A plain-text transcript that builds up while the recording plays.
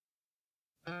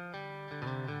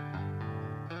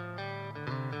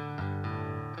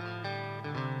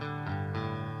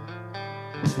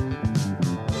Hey,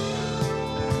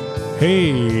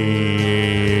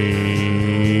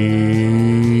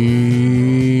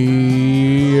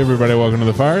 everybody, welcome to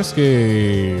the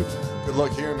Firescape. Good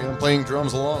luck hearing me. I'm playing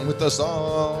drums along with the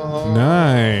song.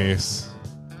 Nice.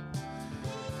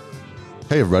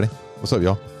 Hey, everybody. What's up,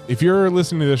 y'all? If you're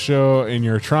listening to this show and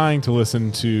you're trying to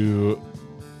listen to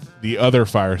the other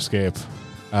Firescape,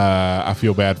 I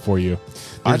feel bad for you.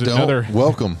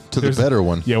 Welcome to the better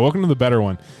one. Yeah, welcome to the better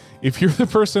one. If you're the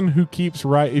person who keeps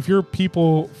if you're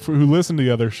people who listen to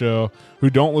the other show, who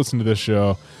don't listen to this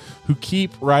show, who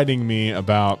keep writing me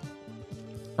about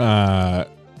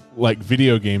like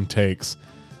video game takes,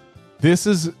 this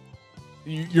is,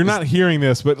 you're not hearing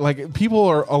this, but like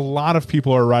a lot of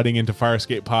people are writing into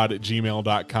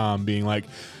firescapepod@gmail.com being like,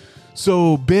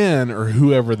 so Ben, or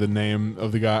whoever the name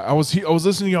of the guy, I was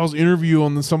listening to y'all's interview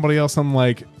on somebody else. I'm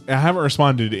like, I haven't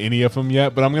responded to any of them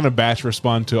yet, but I'm going to batch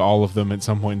respond to all of them at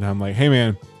some point in time. Like, hey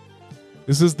man,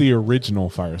 this is the original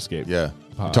Firescape. Yeah.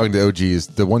 I'm talking to OGs.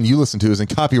 The one you listen to is in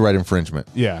copyright infringement.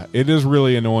 Yeah. It is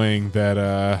really annoying that,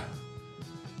 I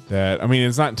mean,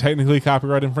 it's not technically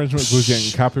copyright infringement because we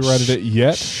haven't copyrighted it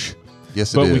yet.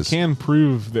 Yes, but it is. we can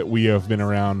prove that we have been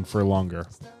around for longer.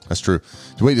 That's true.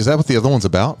 Wait, is that what the other one's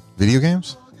about? Video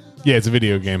games? Yeah, it's a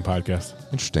video game podcast.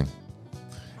 Interesting.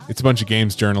 It's a bunch of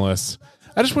games journalists.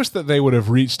 I just wish that they would have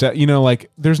reached out. You know,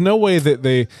 like, there's no way that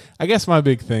they... I guess my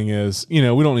big thing is, you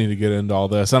know, we don't need to get into all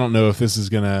this. I don't know if this is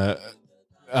going to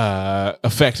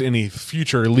affect any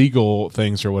future legal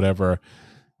things or whatever.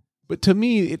 But to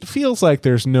me, it feels like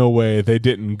there's no way they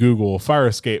didn't Google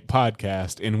Firescape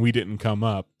podcast and we didn't come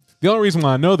up. The only reason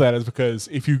why I know that is because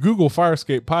if you Google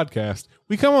Firescape podcast,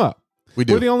 we come up. We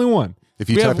do. We're the only one. If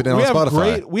you type it in on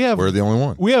Spotify, we're the only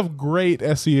one. We have great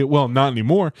SEO. Well, not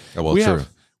anymore. Oh, well, true.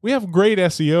 We have great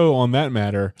SEO on that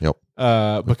matter. Yep.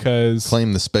 Because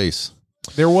claim the space.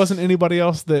 There wasn't anybody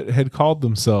else that had called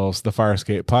themselves the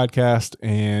Firescape podcast,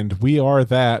 and we are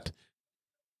that.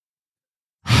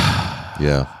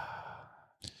 Yeah.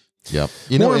 Yep.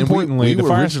 More importantly, we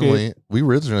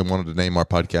originally wanted to name our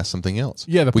podcast something else.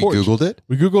 Yeah, we Porch. Googled it.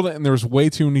 We Googled it, and there was way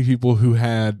too many people who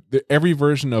had every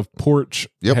version of Porch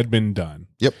had been done.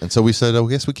 Yep. And so we said, "Oh,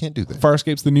 I guess we can't do that."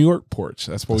 Firescape's the New York Porch.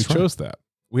 That's why we chose that.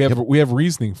 We have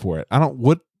reasoning for it. I don't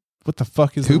what the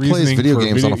fuck is who the reasoning plays video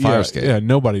games on a Firescape? Yeah,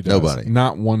 nobody does. Nobody.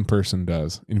 Not one person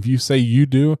does. And if you say you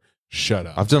do, shut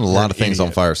up. I've done a lot of things on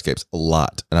Firescapes, a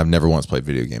lot, and I've never once played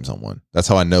video games on one. That's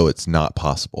how I know it's not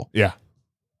possible. Yeah.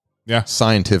 Yeah.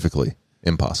 Scientifically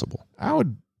impossible.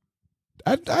 I'd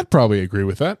probably agree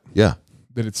with that. Yeah.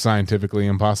 That it's scientifically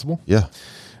impossible. Yeah.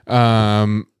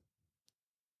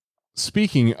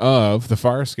 Speaking of the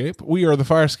Firescape, we are the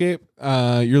Firescape.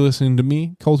 You're listening to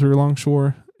me, Colter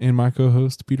Longshore, and my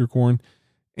co-host, Peter Korn.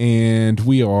 And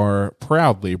we are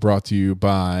proudly brought to you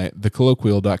by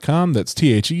thecolloquial.com. That's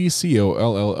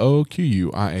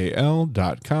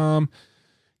TheColloquial.com.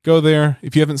 Go there.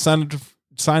 If you haven't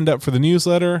signed up for the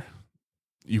newsletter,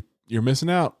 you're missing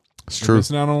out. It's true. You're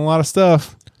missing out on a lot of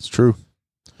stuff. It's true.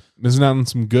 Missing out on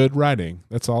some good writing.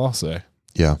 That's all I'll say.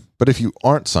 Yeah. But if you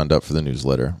aren't signed up for the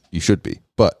newsletter, you should be.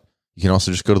 But you can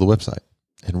also just go to the website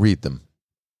and read them.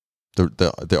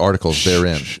 The articles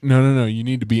therein. No. You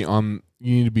need to be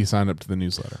signed up to the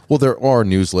newsletter. Well, there are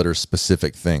newsletter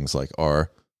specific things like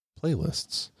our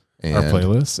playlists.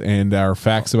 And our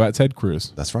facts about Ted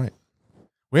Cruz. That's right.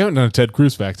 We haven't done a Ted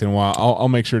Cruz fact in a while. I'll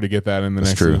make sure to get that in the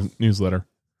next newsletter.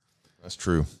 That's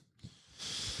true.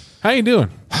 How you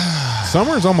doing?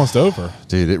 Summer's almost over.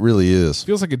 Dude, it really is.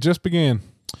 Feels like it just began.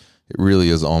 It really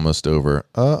is almost over.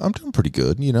 I'm doing pretty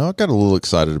good. You know, I got a little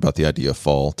excited about the idea of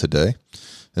fall today.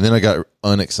 And then I got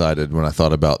unexcited when I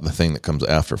thought about the thing that comes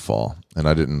after fall. And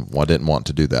I didn't want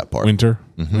to do that part. Winter.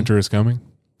 Mm-hmm. Winter is coming.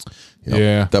 Yep.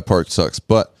 Yeah. That part sucks.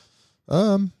 But,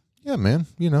 yeah, man,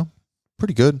 you know,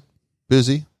 pretty good.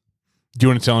 Busy. Do you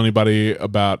want to tell anybody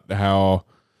about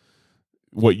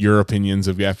what your opinions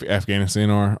of Afghanistan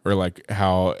are, or like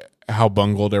how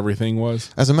bungled everything was?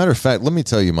 As a matter of fact, let me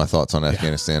tell you my thoughts on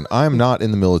Afghanistan. I'm not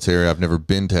in the military. I've never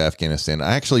been to Afghanistan.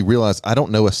 I actually realized I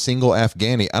don't know a single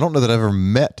Afghani. I don't know that I've ever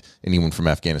met anyone from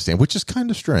Afghanistan, which is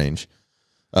kind of strange.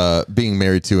 Being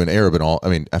married to an Arab and all. I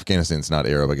mean, Afghanistan's not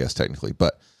Arab, I guess, technically,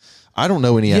 but I don't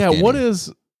know any Afghani. Yeah, what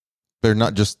is... They're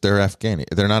not just, they're Afghani.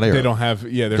 They're not Arab. They don't have,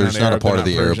 they're not Arab. A part of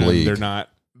the Arab League. They're not,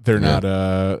 they're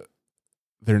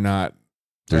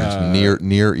just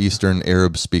Near Eastern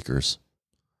Arab speakers.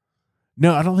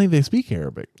 No, I don't think they speak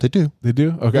Arabic. They do. They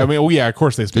do? Okay. Yeah. I mean, of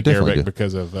course they speak Arabic do.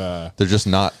 because of... they're just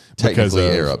not technically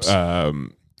Arabs.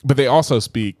 But they also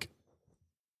speak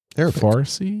Arabic.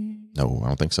 Farsi? No, I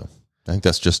don't think so. I think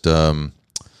that's just...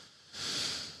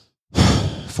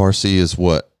 Farsi is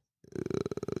what...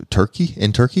 Turkey?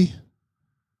 In Turkey? Do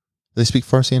they speak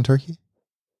Farsi in Turkey?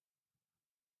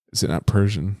 Is it not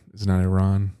Persian? Is it not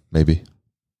Iran? Maybe.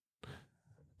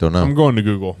 Don't know. I'm going to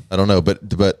Google. I don't know, but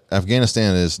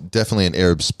Afghanistan is definitely an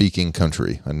Arab-speaking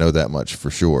country. I know that much for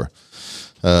sure.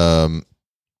 But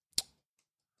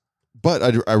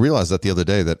I realized that the other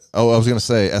day that, I was going to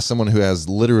say, as someone who has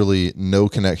literally no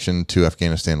connection to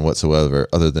Afghanistan whatsoever,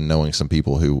 other than knowing some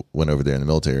people who went over there in the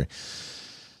military,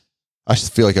 I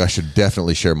just feel like I should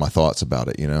definitely share my thoughts about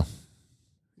it, Yeah,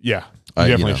 you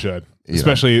definitely should.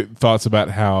 Especially thoughts about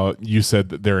how you said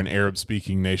that they're an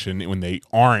Arab-speaking nation when they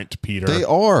aren't, Peter. They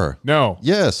are. No.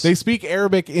 Yes. They speak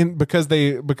Arabic because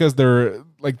they're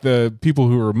like the people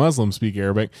who are Muslim speak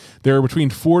Arabic. There are between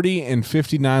 40 and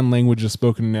 59 languages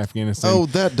spoken in Afghanistan. Oh,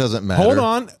 that doesn't matter. Hold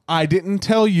on. I didn't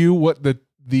tell you what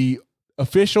the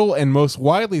official and most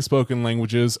widely spoken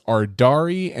languages are.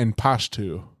 Dari and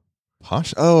Pashto.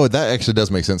 Oh, that actually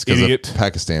does make sense because of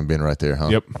Pakistan being right there, huh?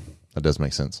 Yep. That does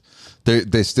make sense.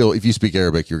 They still, if you speak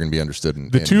Arabic, you're going to be understood.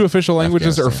 The two official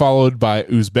languages are followed by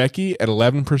Uzbeki at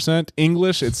 11%,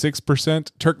 English at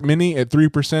 6%, Turkmeni at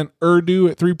 3%, Urdu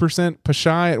at 3%,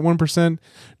 Pashai at 1%,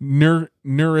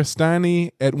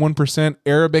 Nuristani at 1%,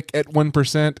 Arabic at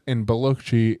 1%, and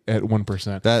Balochi at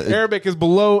 1%. Arabic is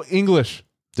below English.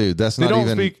 Dude, that's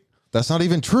not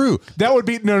even true. That would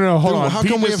be no. Hold on. How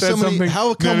come we have so many?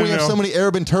 How come we have so many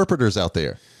Arab interpreters out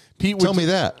there? Pete, tell me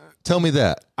that.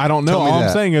 I don't know. All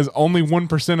I'm saying is only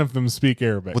 1% of them speak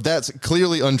Arabic. Well, that's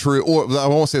clearly untrue. Or I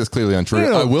won't say that's clearly untrue.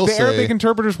 I will say the Arabic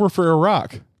interpreters were for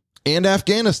Iraq and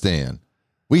Afghanistan.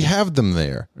 We have them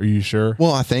there. Are you sure?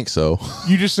 Well, I think so.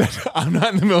 You just said, I'm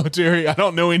not in the military. I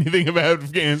don't know anything about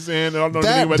Afghanistan. I don't know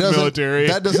anything about the military.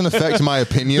 That doesn't affect my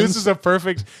opinions.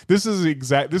 This is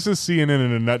CNN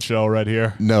in a nutshell right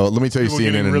here. No, let me tell you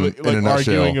CNN in a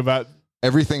nutshell. Arguing about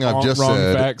everything I've just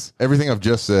said. Facts. Everything I've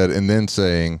just said, and then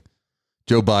saying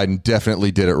Joe Biden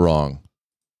definitely did it wrong.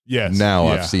 Yes. Now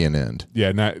I've CNN'd.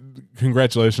 Yeah.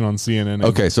 Congratulations on CNN.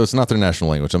 Okay, so it's not their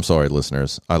national language. I'm sorry,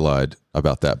 listeners. I lied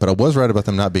about that. But I was right about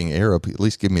them not being Arab. At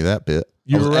least give me that bit.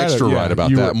 I was extra right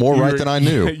about that. More right than I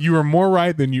knew. You were more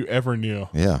right than you ever knew.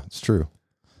 Yeah, it's true.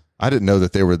 I didn't know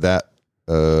that they were that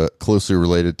closely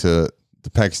related to the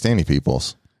Pakistani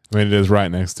peoples. I mean, it is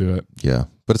right next to it. Yeah.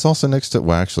 But it's also next to,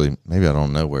 well, actually, maybe I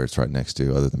don't know where it's right next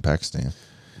to other than Pakistan.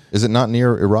 Is it not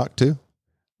near Iraq, too?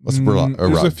 What's Iraq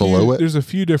below it? There's a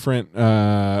few different,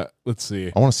 let's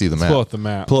see. I want to see the map. Pull up the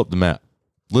map. Pull up the map.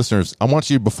 Listeners, I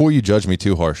want you, before you judge me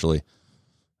too harshly,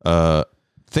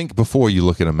 think before you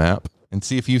look at a map and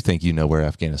see if you think you know where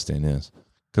Afghanistan is.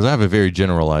 Because I have a very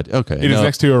general idea. Okay. It is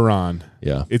next to Iran.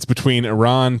 Yeah. It's between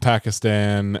Iran,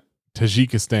 Pakistan,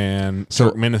 Tajikistan,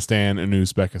 Turkmenistan, and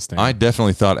Uzbekistan. I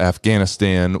definitely thought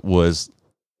Afghanistan was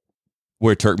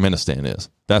where Turkmenistan is.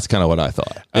 That's kind of what I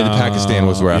thought. And Pakistan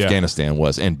was where Afghanistan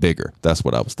was, and bigger. That's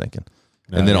what I was thinking.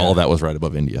 And then all that was right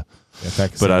above India. Yeah,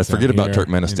 but I forget about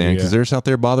Turkmenistan because they're just out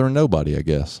there bothering nobody, I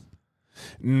guess.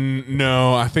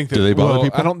 No, I think that. Do they bother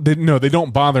people? They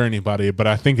don't bother anybody. But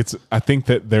I think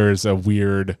that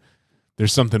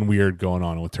there's something weird going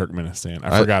on with Turkmenistan.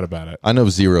 I forgot about it. I know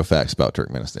zero facts about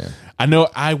Turkmenistan.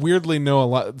 I weirdly know a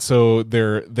lot. So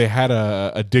they had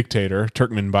a dictator,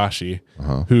 Turkmenbashi,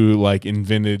 who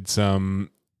invented some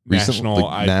national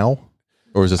now,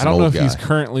 or is this? I don't know if he's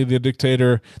currently the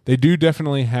dictator. They do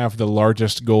definitely have the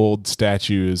largest gold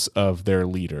statues of their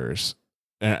leaders.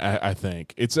 I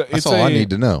think that's all I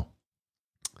need to know.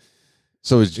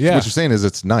 So what you're saying is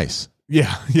it's nice.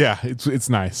 Yeah, it's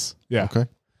nice. Yeah. Okay.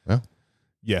 Well.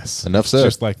 Yes. Enough said.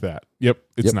 Just like that. Yep.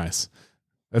 It's nice.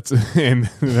 That's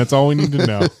all we need to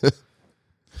know.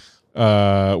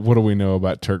 What do we know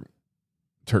about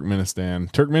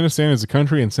Turkmenistan? Turkmenistan is a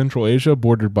country in Central Asia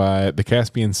bordered by the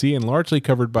Caspian Sea and largely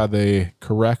covered by the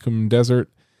Karakum Desert.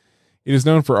 It is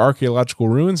known for archaeological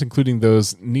ruins, including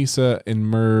those Nisa and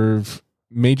Merv,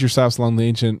 major stops along the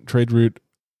ancient trade route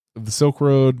of the Silk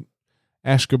Road.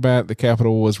 Ashgabat, the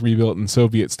capital, was rebuilt in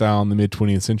Soviet style in the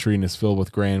mid-20th century and is filled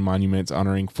with grand monuments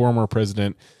honoring former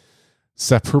President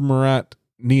Saparmurat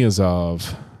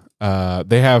Niyazov.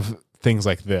 They have things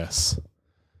like this.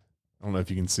 I don't know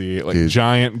if you can see it,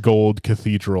 giant gold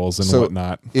cathedrals and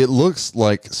whatnot. It looks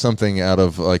like something out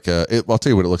of I'll tell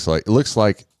you what it looks like. It looks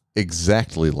like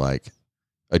exactly like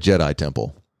a Jedi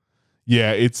temple.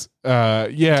 Yeah, it's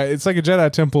like a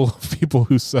Jedi temple of people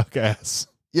who suck ass.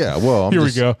 Yeah, well, here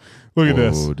we go. Look at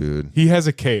this. Oh, dude. He has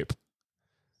a cape.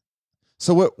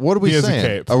 So what are we saying?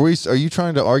 A cape. Are you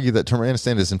trying to argue that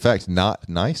Turkmenistan is in fact not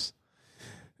nice?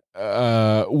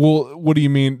 Well, what do you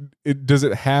mean? Does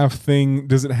it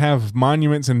have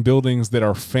monuments and buildings that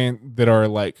are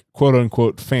like quote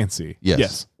unquote fancy?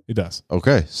 Yes, it does.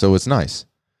 Okay, so it's nice.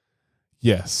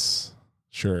 Yes,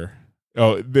 sure.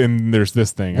 Oh, then there's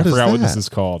this thing. What I is forgot what this that? is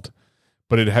called,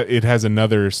 but it has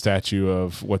another statue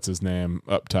of what's his name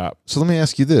up top. So let me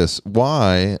ask you this: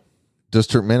 why does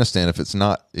Turkmenistan, if it's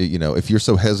not, if you're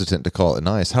so hesitant to call it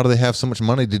nice, how do they have so much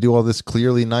money to do all this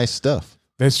clearly nice stuff?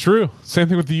 That's true. Same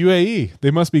thing with the UAE.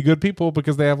 They must be good people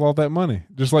because they have all that money,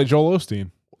 just like Joel Osteen.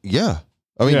 Yeah,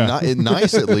 I mean,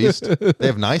 nice at least. They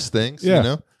have nice things.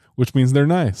 Yeah. Which means they're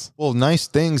nice. Well, nice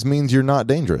things means you're not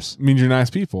dangerous. Means you're nice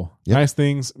people. Yep. Nice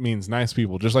things means nice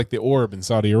people, just like the orb in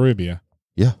Saudi Arabia.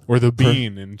 Yeah. Or the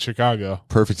bean in Chicago.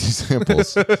 Perfect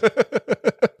examples. That's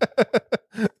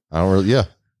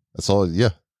all.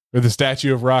 Yeah. Or the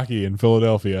statue of Rocky in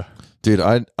Philadelphia. Dude,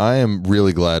 I am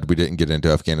really glad we didn't get into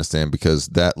Afghanistan because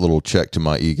that little check to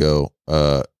my ego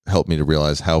helped me to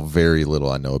realize how very little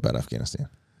I know about Afghanistan.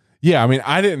 Yeah, I mean,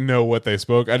 I didn't know what they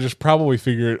spoke. I just probably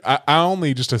figured, I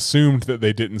only just assumed that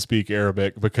they didn't speak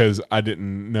Arabic because I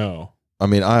didn't know. I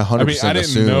mean, I 100% didn't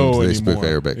assumed know they spoke anymore.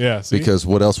 Arabic. Yeah, see? Because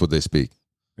what else would they speak?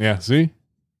 Yeah, see?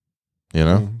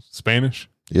 Spanish?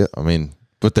 Yeah, I mean,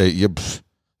 but I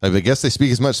guess they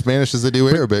speak as much Spanish as they do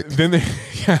Arabic. Then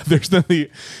there's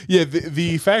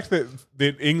the fact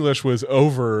that English was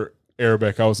over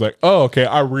Arabic, I was like, oh, okay,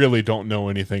 I really don't know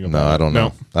anything about it. I don't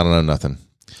know. I don't know nothing.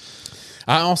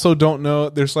 I also don't know.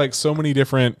 There's like so many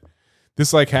different.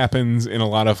 This like happens in a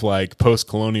lot of like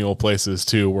post-colonial places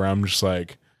too, where I'm just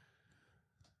like,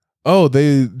 oh,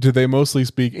 do they mostly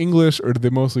speak English or do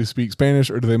they mostly speak Spanish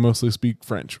or do they mostly speak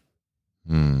French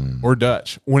or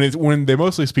Dutch? When they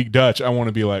mostly speak Dutch, I want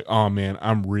to be like, oh man,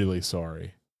 I'm really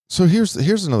sorry. So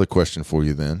here's another question for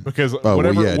you then, because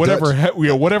Dutch, whatever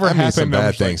happened, some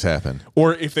bad things happen.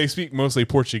 Or if they speak mostly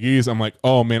Portuguese, I'm like,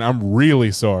 oh man, I'm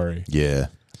really sorry. Yeah.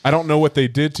 I don't know what they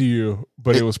did to you,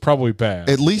 but it was probably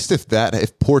bad. At least if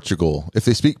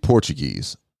they speak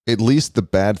Portuguese, at least the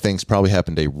bad things probably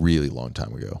happened a really long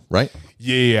time ago, right?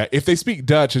 Yeah. If they speak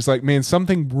Dutch, it's like, man,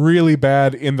 something really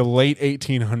bad in the late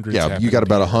 1800s. Yeah, you got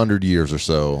about 100 years or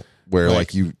so where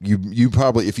like you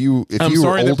probably if you I'm you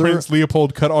sorry were older, that Prince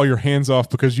Leopold cut all your hands off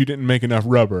because you didn't make enough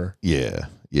rubber. Yeah.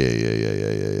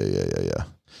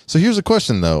 So here's a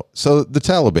question though. So the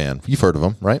Taliban, you've heard of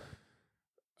them, right?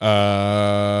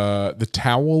 The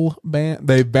towel ban.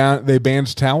 They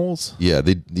banned towels. Yeah,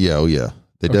 they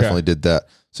definitely did that.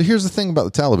 So here's the thing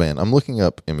about the Taliban. I'm looking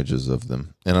up images of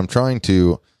them, and I'm trying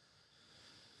to.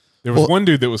 There was one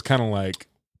dude that was kind of like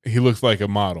he looked like a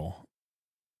model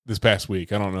this past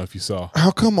week. I don't know if you saw. How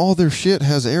come all their shit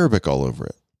has Arabic all over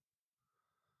it?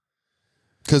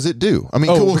 Because it do. I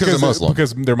mean, because they're Muslim.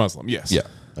 Because they're Muslim. Yes. Yeah,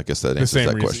 I guess that answers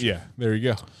that question. Yeah, there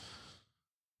you go.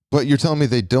 But you're telling me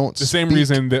they don't the same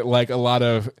reason that like a lot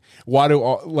of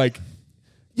of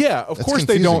course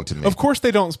they don't. Of course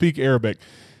they don't speak Arabic.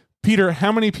 Peter,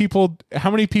 how many people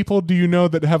do you know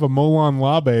that have a Molan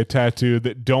Labe tattoo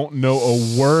that don't know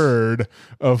a word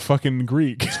of fucking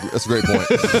Greek? That's a great point.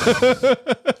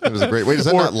 That was a great. Wait, is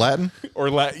that not Latin?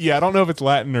 Yeah, I don't know if it's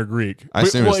Latin or Greek. I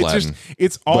assume it's Latin.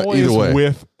 It's always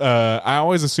with. I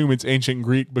always assume it's ancient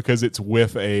Greek because it's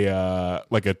with a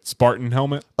like a Spartan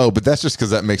helmet. Oh, but that's just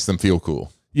because that makes them feel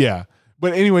cool. Yeah.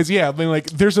 But anyways, yeah, I mean,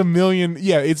 like there's a million.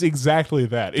 Yeah, it's exactly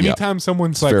that. Anytime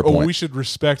someone's like, "Oh, we should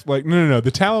respect," like, no.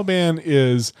 The Taliban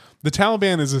is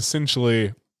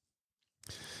essentially,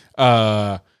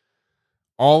 all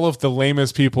of the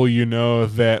lamest people you know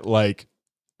that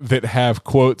have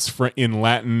quotes in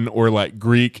Latin or like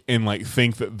Greek and like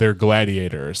think that they're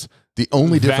gladiators. The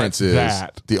only difference is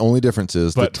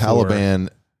the Taliban,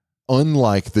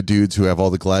 unlike the dudes who have all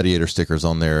the gladiator stickers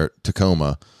on their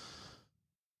Tacoma.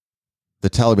 The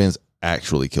Taliban's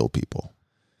actually kill people.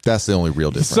 That's the only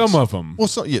real difference. Some of them. Well,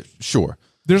 yeah, sure.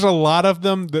 There's a lot of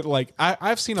them that like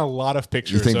I've seen a lot of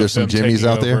pictures. You think there's some Jimmies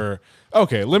out there?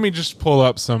 Okay, let me just pull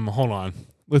up some. Hold on.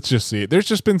 Let's just see. There's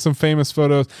just been some famous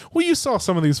photos. Well, you saw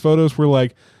some of these photos where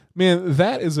like, man,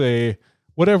 that is a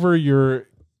whatever you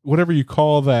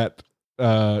call that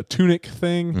tunic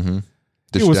thing. Mm-hmm.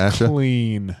 It was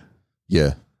clean.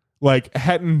 Yeah. Like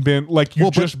hadn't been like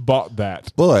you just bought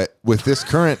that. But with this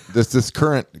current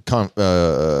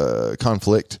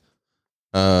conflict,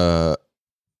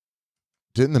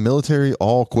 didn't the military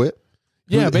all quit?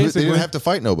 Yeah, basically they didn't have to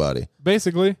fight nobody.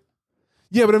 Basically,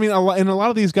 yeah, but I mean, a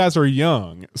lot of these guys are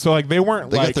young, so like they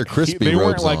weren't got their crispy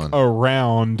robes like on.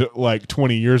 Around like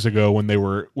 20 years ago when they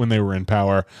were in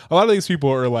power. A lot of these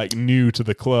people are like new to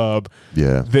the club.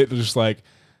 Yeah, that just like.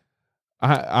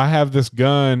 I have this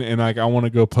gun and like I want to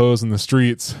go pose in the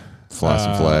streets, fly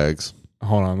some flags.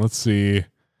 Hold on, let's see.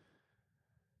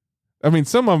 I mean,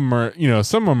 some of them are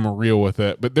real with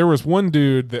it, but there was one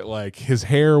dude that like his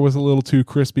hair was a little too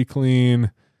crispy clean.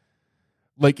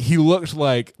 like he looked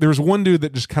like there was one dude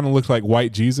that just kind of looked like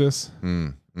white Jesus.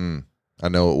 I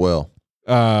know it well.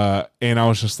 And I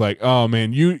was just like, oh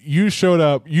man, you showed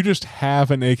up, you just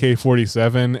have an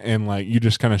AK-47 and like you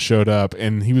just kind of showed up,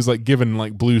 and he was like giving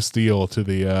like blue steel to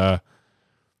the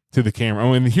camera.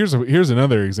 I mean, here's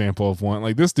another example of one.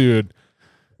 Like this dude,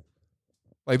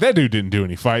 like that dude didn't do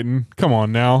any fighting. Come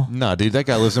on now. Nah, dude, that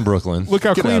guy lives in Brooklyn. Look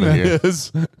how clean that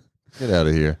is. Get out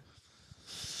of here.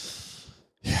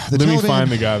 Yeah, Let me find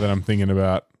the guy that I'm thinking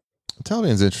about. The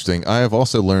Taliban's interesting. I have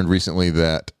also learned recently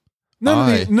that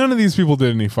none of these people did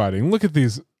any fighting. Look at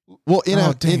these. Well,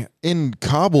 in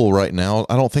Kabul right now,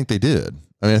 I don't think they did.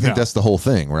 I mean, I think that's the whole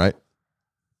thing, right?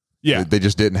 Yeah. They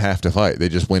just didn't have to fight. They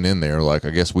just went in there like, I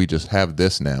guess we just have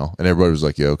this now. And everybody was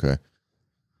like, yeah, okay.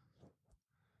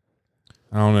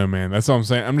 I don't know, man. That's what I'm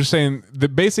saying. I'm just saying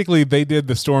that basically they did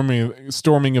the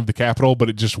storming of the Capitol, but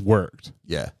it just worked.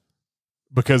 Yeah.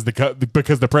 Because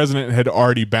the president had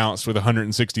already bounced with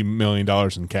 $160 million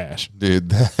in cash. Dude,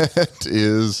 that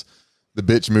is the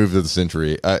bitch move of the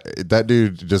century. That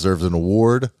dude deserves an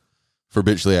award for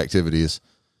bitchly activities.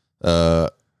 I'm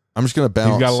just going to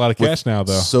bounce. He's got a lot of cash now,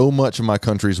 though. So much of my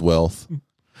country's wealth.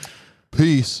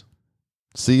 Peace.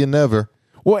 See you never.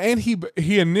 Well, and he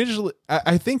initially,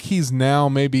 I think he's now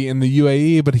maybe in the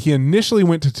UAE, but he initially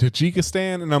went to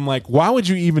Tajikistan, and I'm like, why would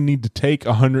you even need to take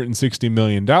 $160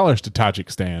 million to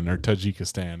Tajikistan or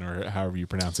Tajikistan or however you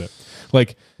pronounce it?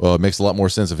 Like, well, it makes a lot more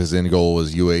sense if his end goal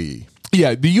was UAE.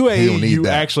 Yeah, the UAE, you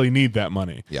actually need that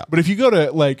money. Yeah. But if you go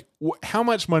to, like, how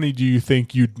much money do you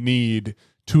think you'd need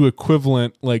to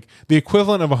equivalent, like, the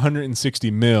equivalent of 160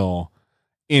 mil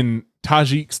in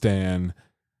Tajikistan?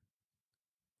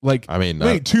 Like, I mean,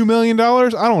 wait, $2 million? I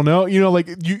don't know. You know, like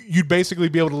you'd basically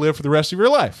be able to live for the rest of your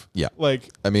life. Yeah. Like,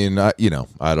 I mean, I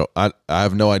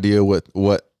have no idea what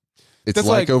it's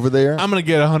like over there. I'm going to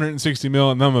get 160 mil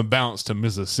and then I'm going to bounce to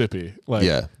Mississippi. Like,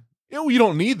 yeah. You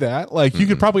don't need that. Like, you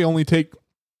could probably only take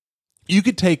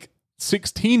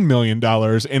 $16 million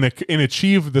and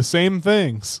achieve the same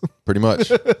things. Pretty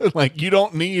much. Like, you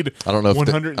don't need. I don't know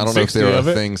if there are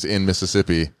things in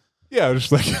Mississippi. Yeah,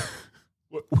 just like.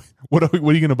 What are you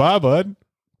going to buy, bud?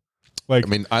 Like, I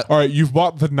mean, all right, you've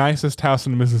bought the nicest house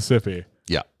in Mississippi.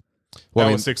 Yeah. Well,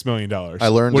 that was $6 million. I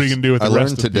learned. What are you going to do with the rest of I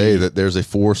learned today that there's a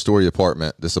 4-story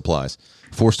apartment. This applies.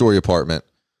 4-story apartment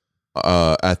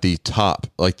at the top,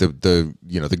 like the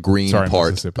green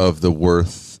part of the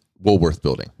Woolworth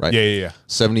building, right? Yeah.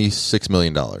 $76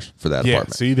 million for that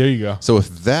apartment. See, there you go. So if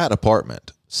that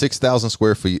apartment, 6,000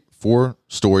 square feet,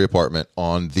 4-story apartment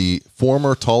on the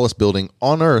former tallest building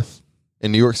on Earth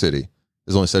in New York City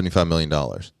is only $75 million.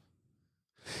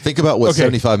 Think about what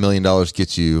 $75 million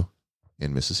gets you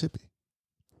in Mississippi.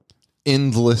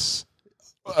 Endless.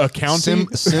 A county?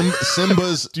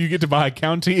 Simba's. Do you get to buy a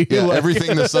county? Yeah, like,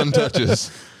 everything the sun touches.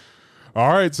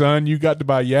 All right, son, you got to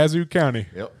buy Yazoo County.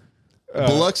 Yep.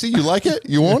 Biloxi, you like it?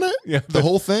 You want it? Yeah. The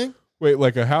whole thing? Wait,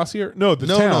 like a house here? No, the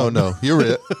town. No. You're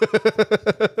it.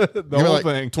 The whole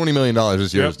thing. $20 million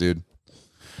is yours, dude.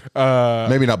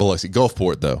 Maybe not Biloxi.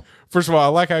 Gulfport, though. First of all, I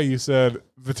like how you said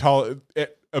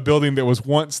a building that was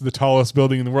once the tallest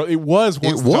building in the world. It was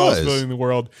once the tallest building in the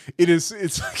world. It's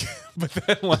like, but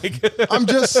then like. I'm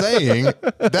just saying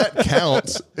that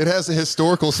counts. It has a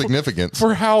historical significance.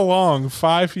 For how long?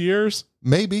 5 years?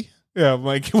 Maybe. Yeah,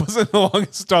 like it wasn't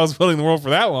the tallest building in the world for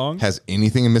that long. Has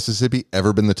anything in Mississippi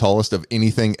ever been the tallest of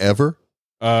anything ever?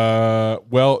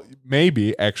 Well,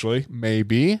 maybe, actually.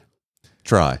 Maybe.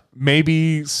 Try.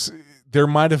 Maybe there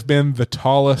might have been the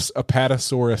tallest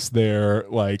Apatosaurus there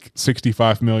like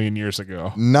 65 million years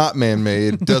ago. Not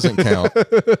man-made. Doesn't count.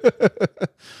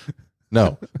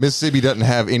 No. Mississippi doesn't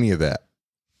have any of that.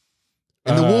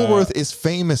 And the Woolworth is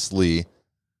famously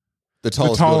the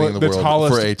tallest building in the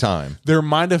world for a time. There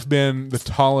might have been the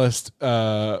tallest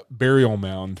burial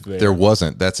mound there. There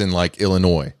wasn't. That's in like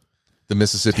Illinois. The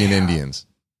Mississippian Indians.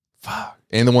 Fuck.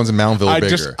 And the ones in Moundville are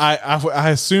bigger. I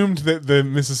assumed that the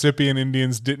Mississippian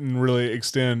Indians didn't really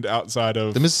extend outside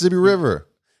of the Mississippi River.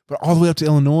 But all the way up to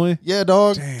Illinois? Yeah,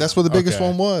 dog. Damn. That's where the biggest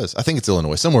one was. I think it's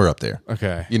Illinois, somewhere up there.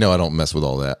 Okay. You know I don't mess with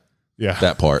all that. Yeah.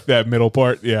 That part. That middle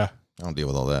part, yeah. I don't deal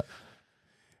with all that.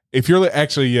 If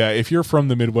you're from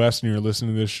the Midwest and you're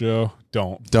listening to this show,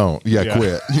 don't. Yeah,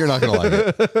 quit. You're not going to like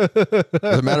it.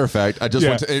 As a matter of fact, I just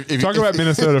want to talk about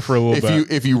Minnesota for a little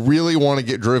bit. If you really want to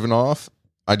get driven off,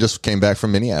 I just came back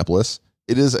from Minneapolis.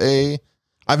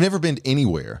 I've never been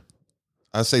anywhere.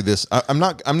 I say this. I'm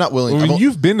not willing. Well,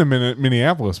 you've been to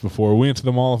Minneapolis before. We went to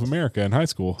the Mall of America in high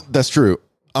school. That's true.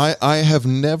 I have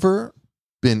never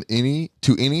been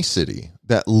to any city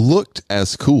that looked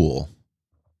as cool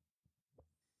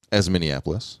as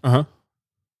Minneapolis. Uh-huh.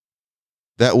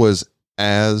 That was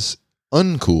as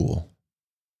uncool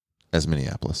as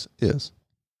Minneapolis is.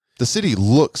 The city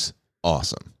looks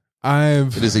awesome.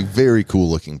 It is a very cool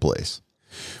looking place.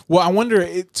 Well, I wonder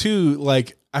it too.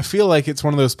 Like, I feel like it's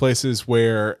one of those places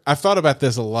where I've thought about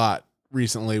this a lot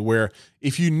recently, where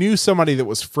if you knew somebody that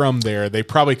was from there, they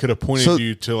probably could have pointed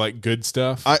you to like good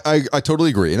stuff. I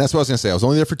totally agree. And that's what I was going to say. I was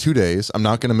only there for 2 days. I'm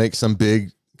not going to make some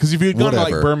big, because if you had gone to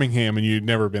like Birmingham and you'd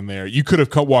never been there, you could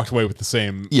have walked away with the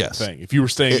same thing. If you were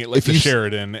staying at like the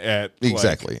Sheridan at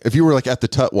exactly. If you were like at the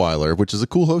Tutwiler, which is a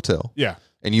cool hotel. Yeah.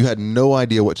 And you had no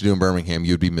idea what to do in Birmingham,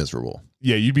 you'd be miserable.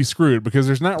 Yeah, you'd be screwed because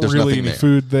there's really any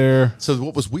food there. So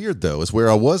what was weird though is where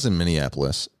I was in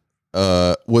Minneapolis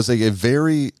was a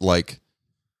very like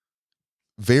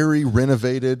very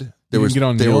renovated. There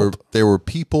were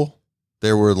people.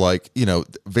 There were like, you know,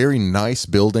 very nice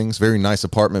buildings, very nice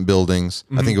apartment buildings.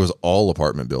 Mm-hmm. I think it was all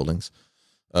apartment buildings.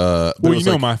 Well, you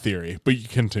know my theory, but you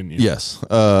continue. Yes.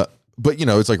 But you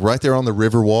know, it's like right there on the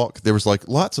Riverwalk. There was like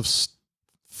lots of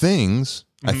things,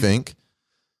 I think.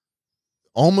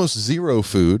 Almost zero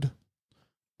food.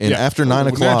 And after 9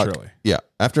 o'clock,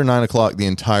 after 9 o'clock, the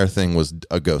entire thing was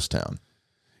a ghost town.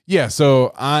 Yeah.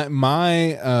 So I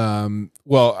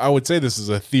would say this is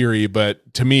a theory,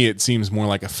 but to me, it seems more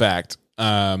like a fact.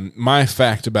 My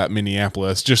fact about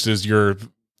Minneapolis, just as your,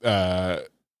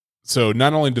 so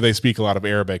not only do they speak a lot of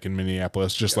Arabic in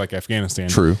Minneapolis, just like Afghanistan,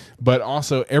 true, but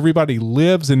also everybody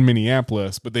lives in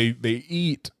Minneapolis, but they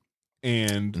eat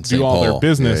and do all their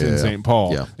business in St.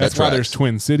 Paul. Yeah, that's why there's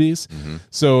twin cities. Mm-hmm.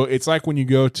 So it's like when you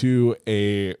go to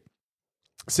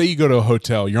say you go to a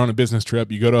hotel, you're on a business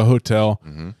trip, you go to a hotel.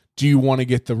 Mm-hmm. Do you want to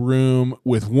get the room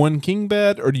with one king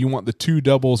bed, or do you want the 2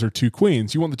 doubles or 2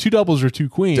 queens? You want the 2 doubles or 2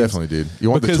 queens. Definitely, dude. You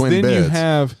want the twin beds. Because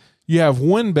then you have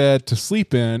one bed to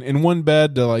sleep in, and one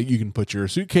bed to like you can put your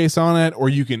suitcase on it, or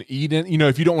you can eat in. You know,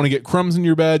 if you don't want to get crumbs in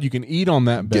your bed, you can eat on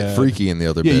that bed. Get freaky in the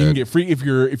other bed. Yeah, you can get freaky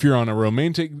if you're on a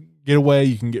romantic getaway.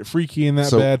 You can get freaky in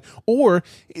that bed. Or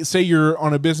say you're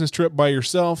on a business trip by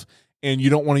yourself and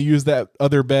you don't want to use that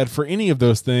other bed for any of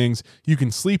those things, you can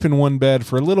sleep in one bed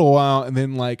for a little while and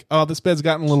then like, oh, this bed's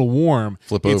gotten a little warm.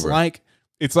 Flip over.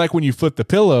 It's like when you flip the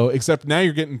pillow, except now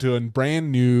you're getting to a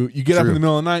brand new, you get up in the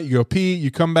middle of the night, you go pee, you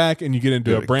come back and you get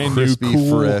into a brand new,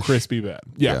 cool, fresh, crispy bed.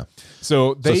 Yeah.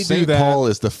 So they do that. St. Paul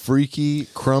is the freaky,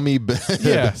 crummy bed.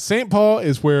 Yeah. St. Paul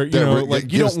is where, you know,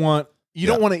 like you don't want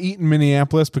to eat in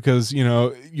Minneapolis because, you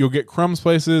know, you'll get crumbs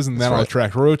places and that'll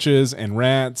attract roaches and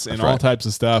rats and all types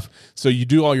of stuff. So you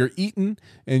do all your eating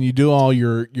and you do all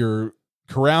your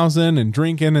carousing and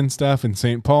drinking and stuff in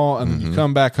St. Paul, and then you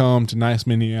come back home to nice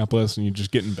Minneapolis and you just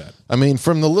get in bed. I mean,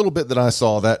 from the little bit that I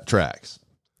saw, that tracks.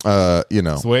 You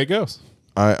know, that's the way it goes.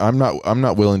 I'm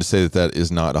not willing to say that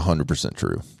is not 100%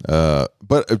 true.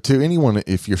 But to anyone,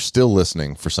 if you're still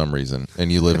listening for some reason and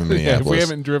you live in Minneapolis, if we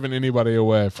haven't driven anybody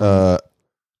away from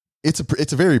it's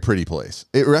a very pretty place.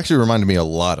 It actually reminded me a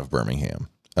lot of Birmingham.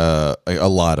 A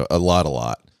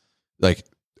lot. Like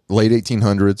late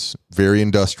 1800s, very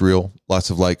industrial, lots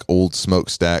of like old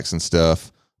smokestacks and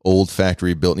stuff, old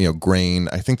factory built, you know, grain.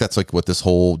 I think that's like what this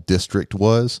whole district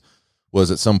was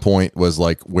at some point was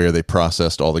like where they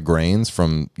processed all the grains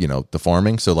from, you know, the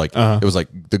farming. So like it was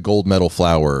like the gold medal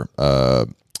flour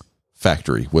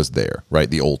factory was there, right?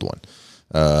 The old one.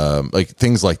 Like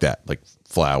things like that, like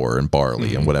flour and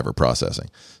barley and whatever processing.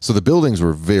 So the buildings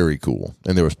were very cool,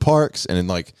 and there was parks, and then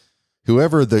like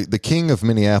whoever the king of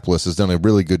Minneapolis has done a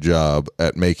really good job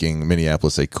at making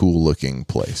Minneapolis a cool looking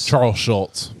place. Charles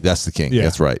Schultz. That's the king. Yeah.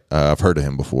 That's right. I've heard of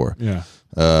him before. Yeah.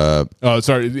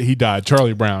 Sorry, he died.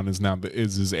 Charlie Brown is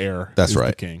his heir. That's right.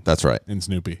 The king. That's right. And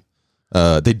Snoopy.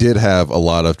 They did have a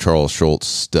lot of Charles Schultz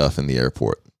stuff in the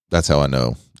airport. That's how I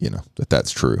know, you know,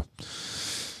 that's true.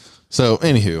 So,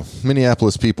 anywho,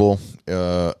 Minneapolis people,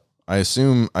 I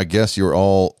guess you're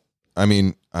all, I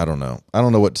mean, I don't know. I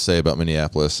don't know what to say about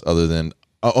Minneapolis other than,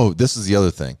 this is the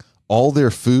other thing. All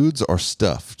their foods are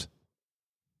stuffed.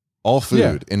 All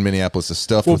food in Minneapolis is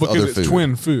stuffed with other food. Because it's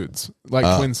twin foods,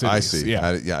 like twin cities. I see.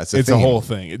 Yeah, it's a whole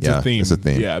thing. It's a theme. It's a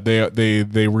theme. Yeah,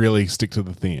 they really stick to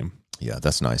the theme. Yeah,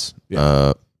 that's nice.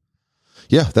 Yeah,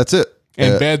 that's it.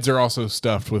 And beds are also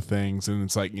stuffed with things, and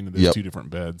it's like, you know, there's 2 different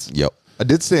beds. Yep. I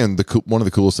did stay in one of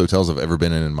the coolest hotels I've ever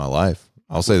been in my life.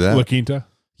 I'll say that. La Quinta?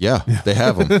 Yeah, they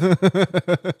have them.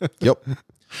 Yep.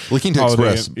 La Quinta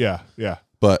Express. Yeah.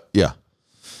 But, yeah.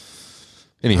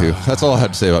 Anywho, that's all I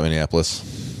had to say about Minneapolis.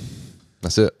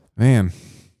 That's it. Man.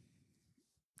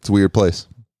 It's a weird place.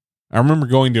 I remember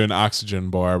going to an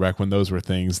Oxygen bar back when those were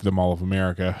things, the Mall of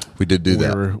America. We did do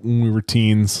that. When we were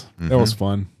teens. Mm-hmm. That was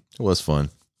fun. It was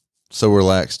fun. So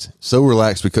relaxed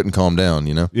we couldn't calm down,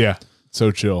 you know? Yeah.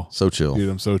 So chill. So chill. Dude,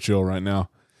 I'm so chill right now.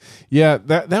 Yeah,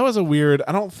 that was a weird.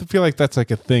 I don't feel like that's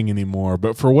like a thing anymore.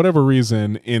 But for whatever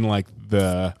reason, in like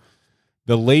the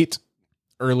late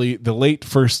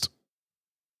first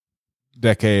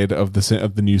decade of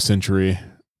the new century,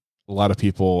 a lot of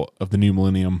people of the new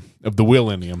millennium of the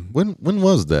millennium. When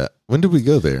was that? When did we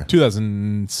go there?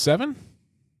 2007.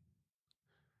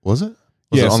 Was it?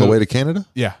 Was it on the way to Canada?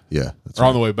 Yeah, yeah, that's or right.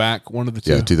 On the way back. One of the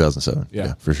two. Yeah, 2007.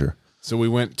 Yeah, for sure. So we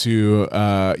went to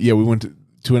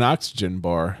to an oxygen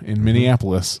bar in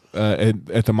Minneapolis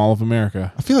at the Mall of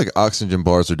America. I feel like oxygen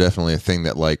bars are definitely a thing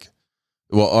that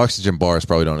oxygen bars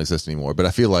probably don't exist anymore, but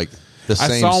I feel like the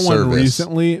same I saw service, one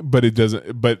recently, but it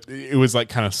doesn't. But it was like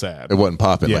kind of sad. It wasn't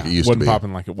popping like it used to be. It wasn't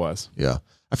popping like it was. Yeah.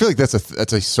 I feel like that's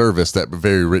a service that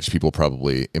very rich people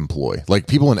probably employ. Like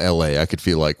people in LA, I could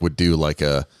feel like would do like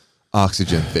a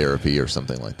oxygen therapy or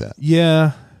something like that.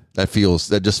 Yeah.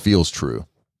 That just feels true.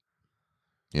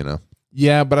 You know?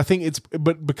 Yeah, but I think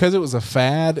but because it was a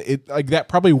fad, it like that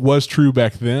probably was true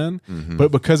back then,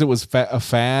 but because it was a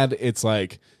fad, it's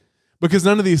like, because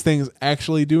none of these things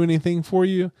actually do anything for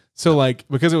you. So like,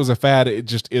 because it was a fad, it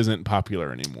just isn't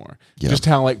popular anymore. Yeah. Just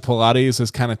how like Pilates is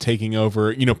kind of taking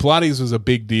over. You know, Pilates was a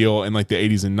big deal in like the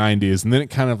 80s and 90s, and then it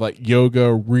kind of like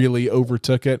yoga really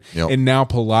overtook it. Yep. And now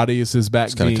Pilates is back.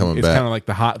 It's kind of like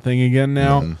the hot thing again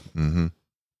now.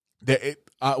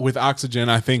 With oxygen,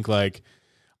 I think like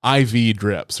IV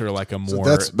drips are like a more.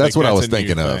 So that's what I was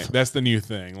thinking of. That's the new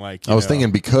thing. Like I was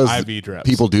thinking because IV drips.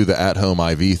 People do the at-home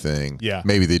IV thing. Yeah,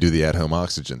 maybe they do the at-home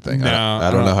oxygen thing. No, I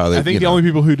don't know how they. I think the only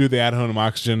people who do the at-home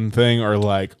oxygen thing are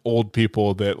like old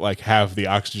people that like have the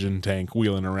oxygen tank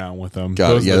wheeling around with them.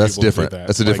 Got it. Yeah, that's different.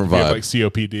 That's a different vibe. Like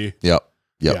COPD. Yep.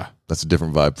 Yeah, that's a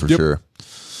different vibe for sure.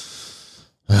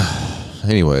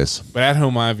 Anyways, but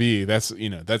at-home IV, that's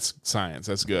science.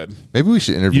 That's good. Maybe we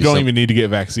should interview. You don't even need to get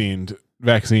vaccinated.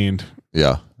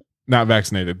 Yeah. Not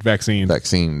vaccinated. Vaccinated.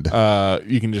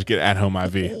 You can just get at-home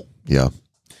IV. Yeah.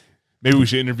 Maybe we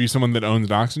should interview someone that owns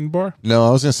an oxygen bar. No,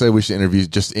 I was going to say we should interview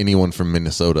just anyone from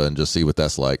Minnesota and just see what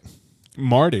that's like.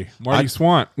 Marty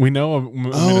Swant. We know of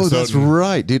Minnesota. Oh, that's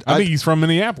right, dude. I think he's from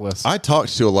Minneapolis. I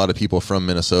talked to a lot of people from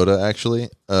Minnesota, actually,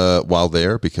 while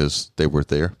there, because they were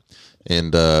there.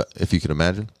 And if you can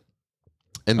imagine.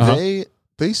 And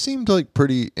they seemed like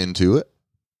pretty into it.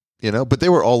 You know, but they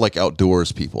were all like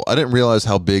outdoors people. I didn't realize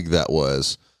how big that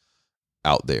was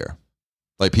out there.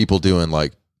 Like people doing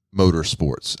like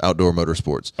motorsports, outdoor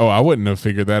motorsports. Oh, I wouldn't have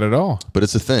figured that at all. But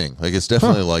it's a thing. Like it's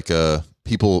definitely like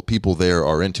people there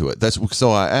are into it. That's so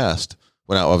I asked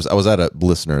when I was at a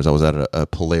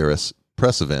Polaris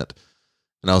press event,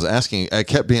 and I was asking. I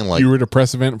kept being like, you were at a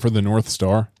press event for the North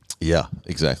Star. Yeah,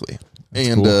 exactly. That's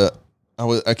and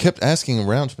cool. I kept asking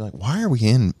around to be like, why are we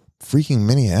in freaking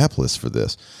Minneapolis for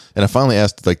this? And I finally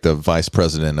asked like the vice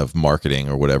president of marketing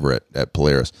or whatever at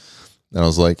Polaris. And I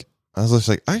was just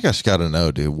like, I just got to know,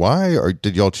 dude,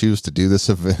 did y'all choose to do this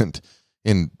event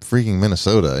in freaking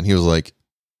Minnesota? And he was like,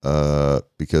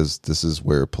 because this is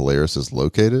where Polaris is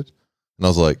located. And I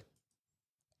was like,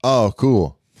 oh,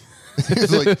 cool. He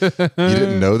was like, you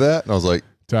didn't know that? And I was like,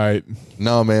 tight.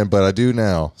 No, man, but I do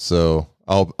now. So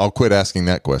I'll quit asking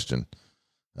that question.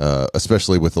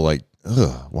 Especially with the like,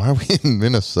 why are we in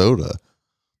Minnesota?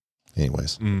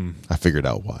 Anyways, I figured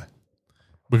out why.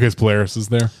 Because Polaris is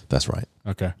there? That's right.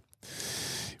 Okay.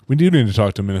 We do need to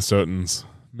talk to Minnesotans.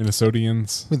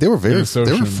 Minnesotians. I mean, they were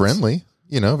friendly,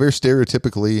 you know, very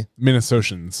stereotypically.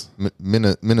 Minnesotans.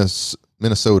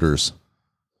 Minnesoters.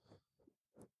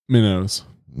 Minnows.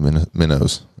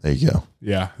 Minnows. There you go.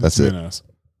 Yeah. That's Minnows.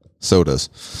 It.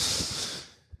 Sodas.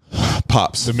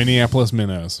 Pops. The Minneapolis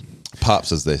Minnows.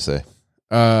 Pops, as they say.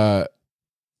 Yeah,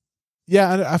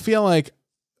 I feel like,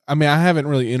 I mean, I haven't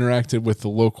really interacted with the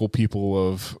local people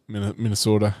of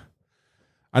Minnesota.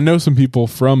 I know some people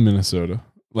from Minnesota,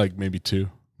 like maybe two,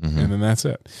 and then that's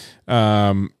it.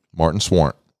 Martin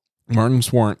Swart.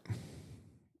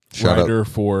 Shout out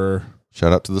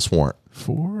to the Swart.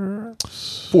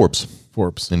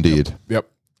 Forbes. Indeed. Yep.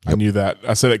 I knew that.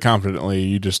 I said it confidently.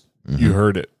 You just, you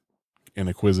heard it in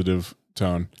acquisitive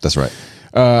tone. That's right.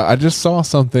 I just saw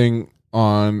something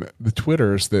on the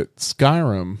Twitters that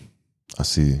Skyrim. I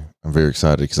see. I'm very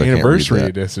excited because I can't read that.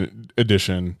 Anniversary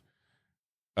edition.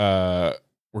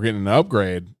 We're getting an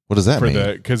upgrade. What does that mean?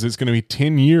 Because it's going to be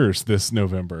 10 years this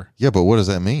November. Yeah, but what does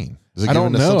that mean? Is it I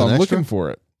don't know. I'm looking for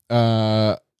it.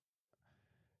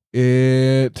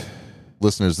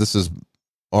 Listeners, this is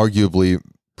arguably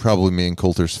probably me and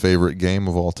Colter's favorite game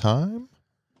of all time,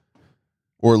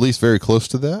 or at least very close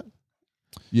to that.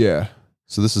 Yeah.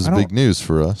 So this is big news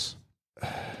for us.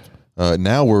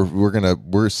 Now we're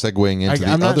segueing into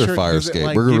the other fire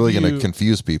escape. We're really going to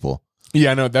confuse people.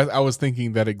 Yeah, no, that I was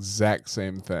thinking that exact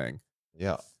same thing.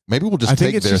 Yeah. Maybe we'll just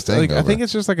take their thing over. I think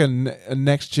it's just like a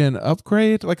next gen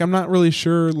upgrade. Like I'm not really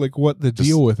sure like what the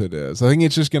deal with it is. I think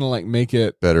it's just gonna like make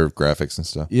it better graphics and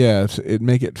stuff. Yeah, it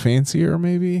make it fancier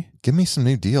maybe. Give me some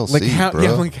new DLC, bro.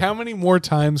 Yeah, like how many more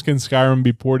times can Skyrim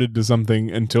be ported to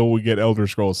something until we get Elder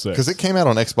Scrolls 6? Because it came out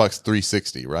on Xbox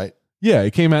 360, right? Yeah,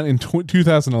 it came out in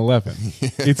 2011. Yeah.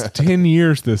 It's 10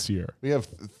 years this year. We have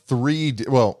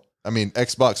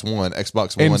Xbox One, and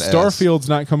Starfield's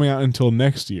not coming out until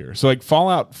next year. So like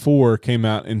Fallout 4 came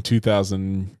out in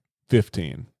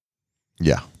 2015.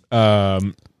 Yeah.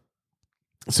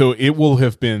 So it will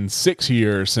have been 6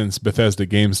 years since Bethesda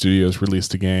Game Studios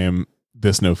released a game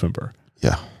this November.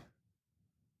 Yeah.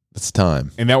 It's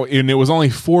time. And it was only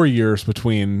 4 years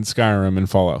between Skyrim and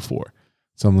Fallout 4.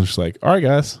 So I'm just like, all right,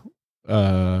 guys,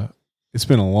 it's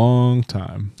been a long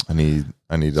time. I need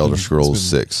Elder Scrolls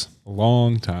 6. A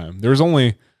long time. There's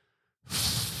only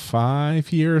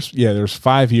 5 years. Yeah, there's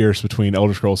 5 years between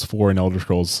Elder Scrolls 4 and Elder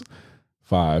Scrolls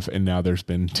 5, and now there's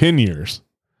been 10 years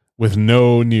with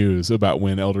no news about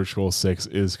when Elder Scrolls 6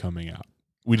 is coming out.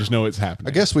 We just know it's happening.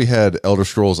 I guess we had Elder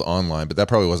Scrolls Online, but that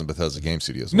probably wasn't Bethesda Game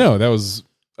Studios. No, that was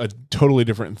a totally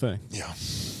different thing. Yeah.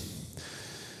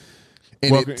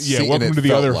 Welcome to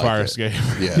the other Firescape.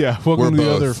 Yeah, welcome to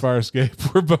the other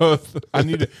Firescape. We're both.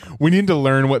 We need to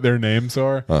learn what their names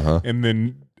are, and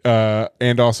then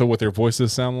and also what their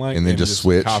voices sound like, and then just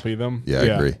switch, copy them. Yeah, I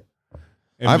agree.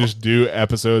 And just do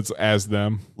episodes as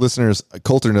them. Listeners,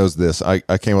 Colter knows this. I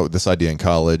came up with this idea in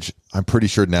college. I'm pretty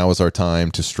sure now is our time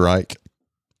to strike.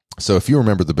 So if you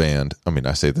remember the band, I mean,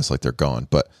 I say this like they're gone,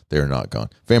 but they're not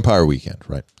gone. Vampire Weekend,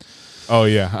 right? Oh,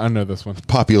 yeah, I know this one.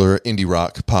 Popular indie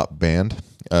rock pop band.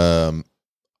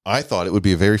 I thought it would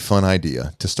be a very fun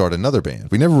idea to start another band.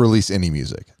 We never release any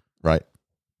music, right?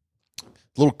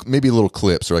 Maybe little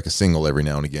clips or like a single every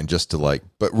now and again, just to like.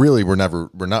 But really, we're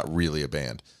not really a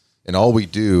band, and all we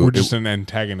do. We're just an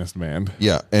antagonist band.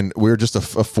 Yeah, and we're just a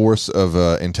force of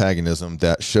antagonism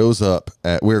that shows up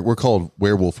at. We're called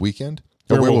Werewolf Weekend.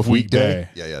 Werewolf Weekday.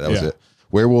 Yeah, that was it.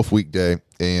 Werewolf Weekday,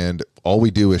 and all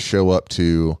we do is show up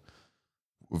to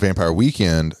Vampire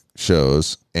Weekend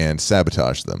shows and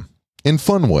sabotage them in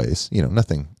fun ways.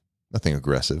 Nothing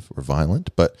aggressive or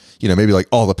violent, but maybe like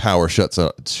all the power shuts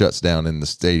down in the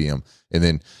stadium, and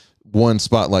then one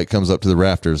spotlight comes up to the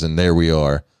rafters, and there we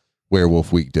are,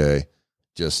 Werewolf Weekday,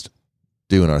 just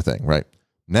doing our thing. Right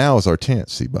now is our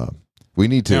chance. See, Bob,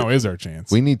 now is our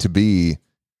chance. We need to be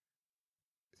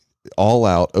all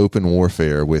out open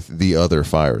warfare with the other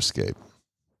Fire Escape.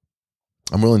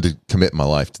 I'm willing to commit my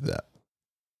life to that.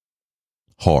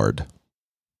 Hard.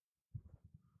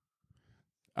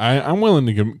 I'm willing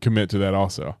to commit to that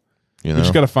also. We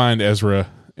just got to find Ezra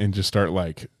and just start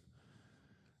like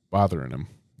bothering him.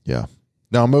 Yeah.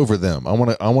 Now I'm over them. I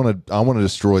want to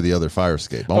destroy the other Fire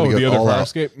Escape. I want to the other Fire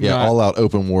Escape? Yeah, all out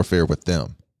open warfare with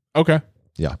them. Okay.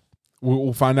 Yeah.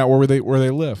 We'll find out where they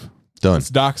live. Done. Let's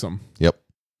dox them. Yep.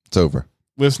 It's over.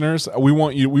 Listeners, we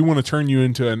want to turn you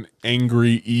into an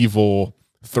angry, evil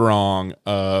throng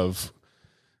of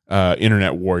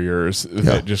internet warriors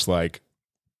that just like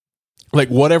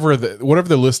whatever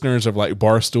the listeners of like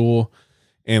Barstool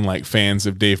and like fans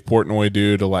of Dave Portnoy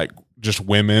do to like just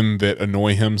women that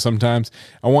annoy him sometimes.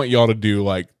 I want y'all to do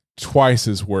like twice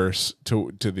as worse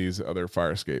to these other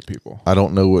Fire Escape people. I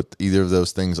don't know what either of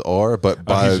those things are, but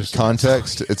by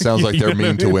context, it sounds like they're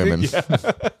mean to women.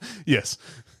 Yeah. Yes.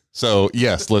 So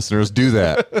yes, listeners, do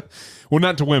that. Well,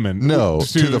 not to women. No,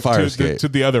 to the Fire Escape. To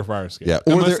the other Fire Escape. Yeah,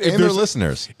 or their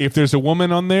listeners. If there's a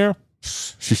woman on there,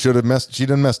 she done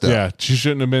messed up. Yeah, she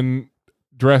shouldn't have been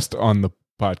dressed on the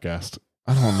podcast.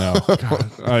 I don't know. God,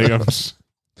 I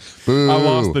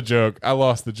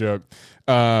lost the joke.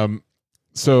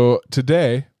 So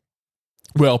today,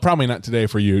 well, probably not today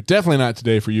for you. Definitely not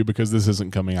today for you because this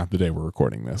isn't coming out the day we're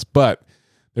recording this. But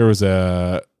there was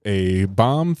a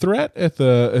bomb threat at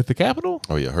the Capitol.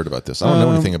 Oh yeah, I heard about this. I don't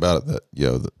know anything about it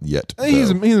yet. He's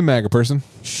a MAGA person.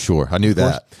 Sure, I knew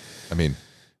that. I mean,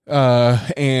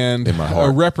 and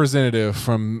a representative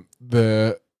from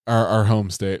our home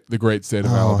state, the great state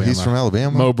of Alabama. He's from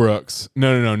Alabama. Mo Brooks.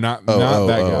 No, not that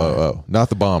guy. Not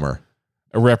the bomber.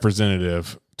 A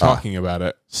representative talking about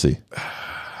it. See,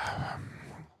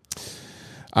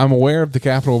 I'm aware of the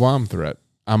Capitol bomb threat.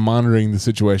 I'm monitoring the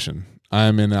situation.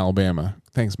 I'm in Alabama.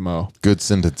 Thanks, Mo. Good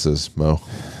sentences, Mo.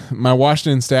 My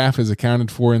Washington staff is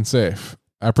accounted for and safe.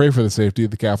 I pray for the safety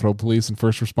of the Capitol Police and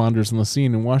first responders on the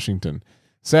scene in Washington.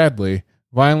 Sadly,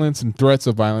 violence and threats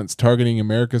of violence targeting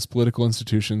America's political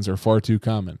institutions are far too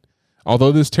common.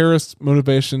 Although this terrorist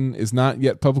motivation is not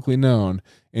yet publicly known,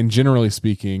 and generally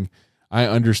speaking, I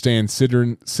understand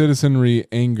citizenry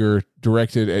anger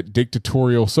directed at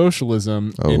dictatorial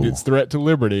socialism and its threat to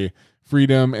liberty,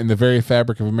 freedom, and the very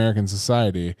fabric of American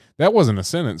society. That wasn't a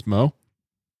sentence, Mo.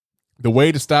 The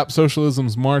way to stop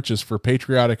socialism's march is for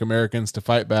patriotic Americans to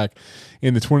fight back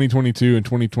in the 2022 and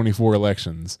 2024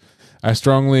 elections. I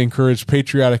strongly encourage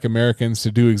patriotic Americans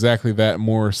to do exactly that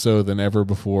more so than ever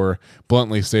before.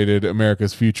 Bluntly stated,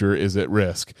 America's future is at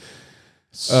risk.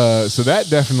 So that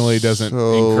definitely doesn't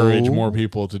encourage more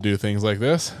people to do things like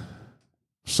this.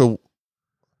 So,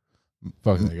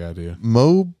 fuck that guy, dude.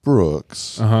 Mo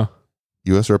Brooks,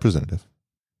 U.S. Representative,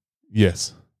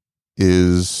 yes,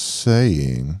 is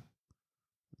saying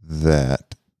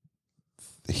that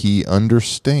he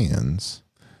understands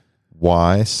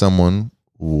why someone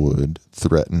would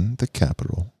threaten the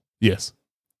Capitol. Yes.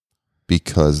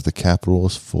 Because the Capitol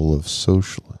is full of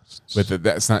socialists. But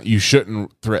that's not, you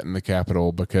shouldn't threaten the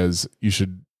Capitol because you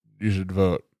should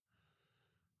vote.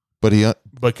 But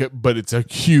but it's a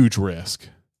huge risk.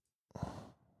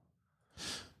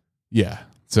 Yeah.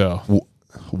 So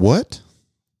what?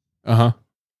 Yeah,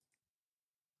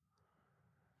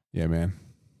 man.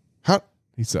 How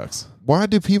he sucks. Why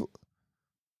do people?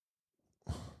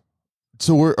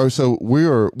 So we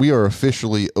are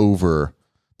officially over.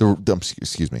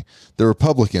 Excuse me. The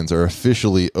Republicans are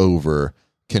officially over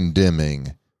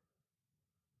condemning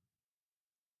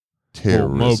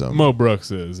terrorism. Mo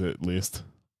Brooks is, at least.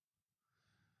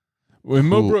 When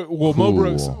Mo Brooks.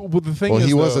 Well, the thing is,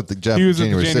 he was at the January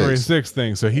 6th. 6th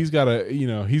thing, so he's got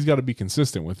to be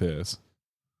consistent with his.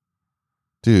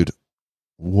 Dude,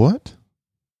 what?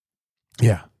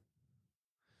 Yeah.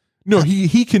 No,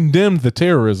 he condemned the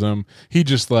terrorism. He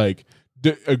just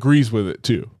agrees with it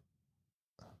too.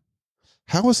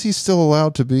 How is he still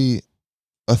allowed to be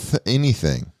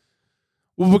anything?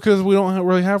 Well, because we don't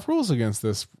really have rules against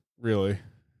this, really.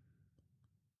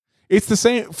 It's the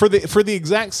same for the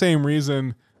exact same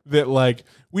reason that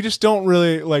we just don't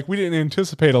really we didn't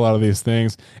anticipate a lot of these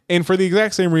things, and for the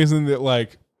exact same reason that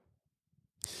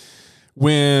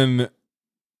when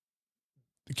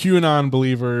QAnon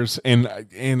believers and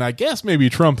I guess maybe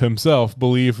Trump himself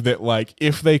believe that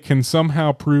if they can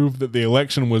somehow prove that the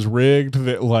election was rigged,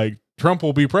 that Trump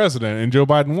will be president and Joe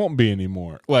Biden won't be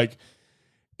anymore.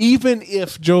 Even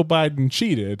if Joe Biden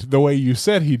cheated the way you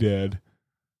said he did,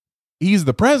 he's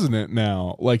the president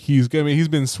now. He's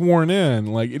been sworn in.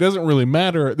 It doesn't really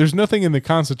matter. There's nothing in the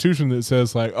Constitution that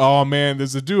says oh man,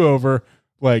 there's a do-over.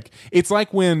 It's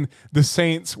like when the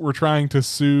Saints were trying to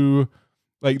sue,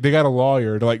 they got a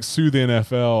lawyer to sue the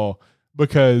NFL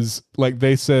because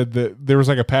they said that there was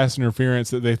a pass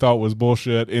interference that they thought was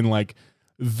bullshit in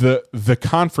the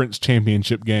conference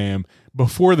championship game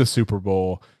before the Super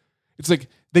Bowl. It's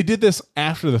they did this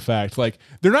after the fact.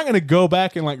 They're not going to go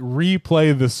back and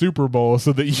replay the Super Bowl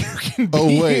so that you can be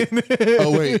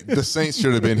Oh wait, the Saints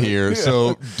should have been here. Yeah.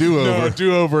 So do-over. No,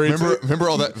 do-over. Remember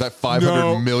all that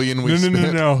 $500 million we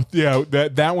spent? No. Yeah,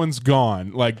 that one's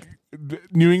gone.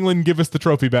 New England, give us the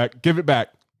trophy back. Give it back.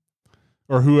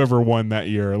 Or whoever won that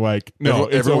year. No,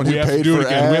 everyone who paid for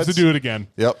ads. We have to do it again.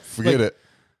 Yep, forget it.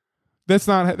 That's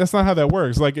not how that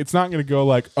works. It's not going to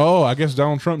go oh, I guess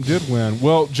Donald Trump did win.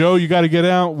 Well, Joe, you got to get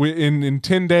out. In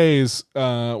 10 days,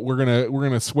 we're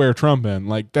gonna swear Trump in.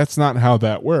 That's not how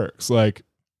that works.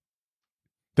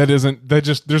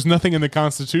 There's nothing in the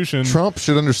Constitution. Trump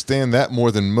should understand that more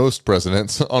than most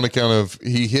presidents on account of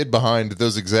he hid behind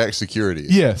those exact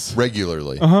securities. Yes,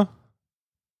 regularly.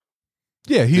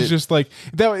 Yeah, he's just that.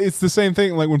 It's the same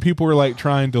thing. When people were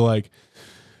trying to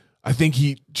I think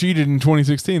he cheated in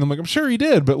 2016. I'm I'm sure he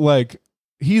did, but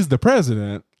he's the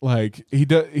president.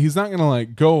 He's not gonna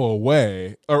go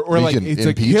away, or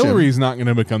it's Hillary's not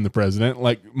gonna become the president.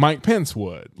 Mike Pence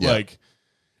would. Yeah.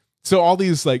 So all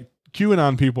these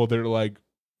QAnon people that are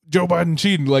Joe Biden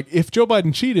cheated. If Joe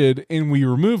Biden cheated and we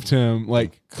removed him,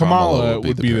 Kamala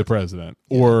would be the president.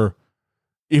 Yeah. Or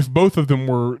if both of them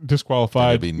were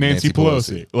disqualified, Nancy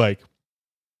Pelosi.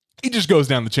 He just goes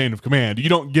down the chain of command. You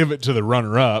don't give it to the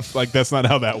runner-up. That's not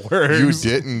how that works.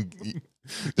 You didn't.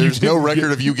 There's no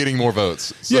record of you getting more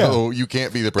votes, so you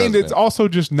can't be the president. And it's also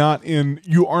just not in.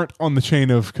 You aren't on the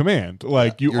chain of command.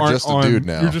 You aren't just a dude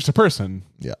now. You're just a person.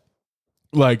 Yeah.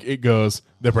 It goes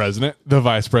the president, the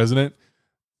vice president,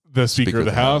 the speaker of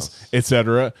the House, et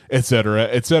cetera, et cetera,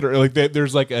 et cetera.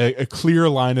 There's a clear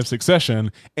line of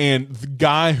succession, and the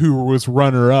guy who was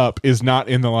runner-up is not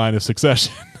in the line of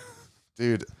succession.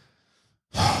 Dude.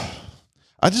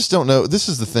 I just don't know. This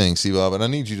is the thing, C-Bob, and I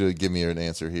need you to give me an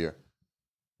answer here.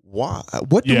 Why?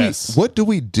 What do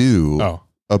we do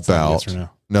about? Yes or no?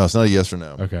 No, it's not a yes or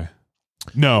no. Okay.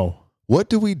 No. What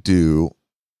do we do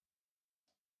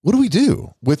What do we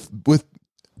do with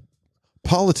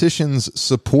politicians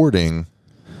supporting?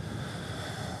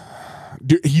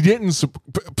 Dude, he didn't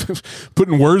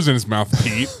putting words in his mouth,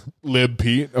 Pete. Lib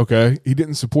Pete. Okay, he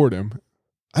didn't support him.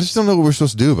 I just don't know what we're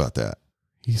supposed to do about that.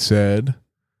 He said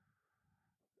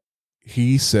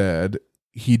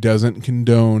he doesn't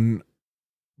condone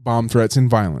bomb threats and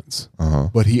violence,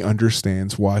 but he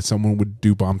understands why someone would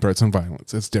do bomb threats and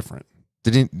violence. It's different.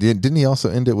 Didn't he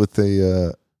also end it with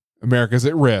a America's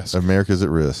at risk? America's at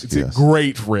risk. It's a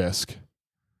great risk,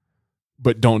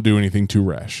 but don't do anything too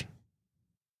rash.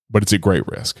 But it's a great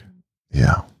risk.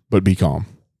 Yeah. But be calm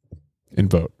and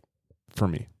vote for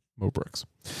me, Mo Brooks.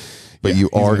 But you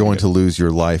are going to lose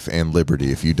your life and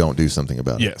liberty if you don't do something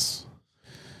about it. Yes.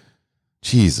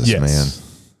 Jesus, man.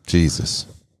 Jesus.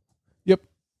 Yep.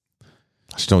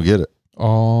 I just don't get it.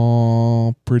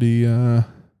 All pretty, all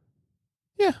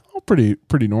pretty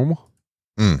normal.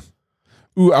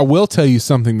 Ooh, I will tell you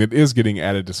something that is getting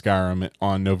added to Skyrim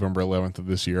on November 11th of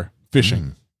this year.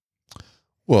 Fishing.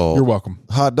 Well, you're welcome.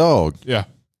 Hot dog. Yeah.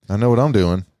 I know what I'm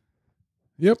doing.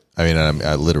 Yep. I mean,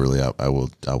 I literally, I will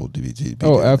be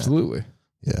oh, absolutely.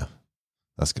 That. Yeah.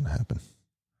 That's going to happen.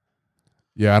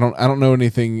 Yeah. I don't know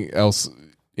anything else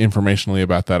informationally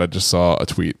about that. I just saw a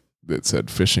tweet that said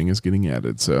fishing is getting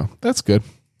added. So that's good.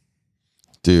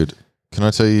 Dude, can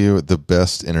I tell you the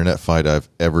best internet fight I've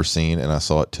ever seen? And I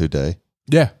saw it today.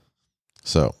 Yeah.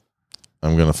 So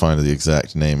I'm going to find the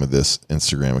exact name of this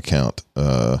Instagram account.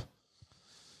 It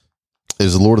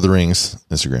is the Lord of the Rings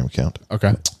Instagram account.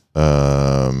 Okay.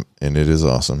 And it is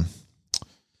awesome.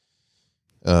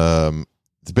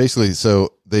 It's basically,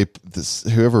 so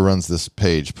whoever runs this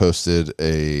page posted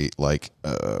a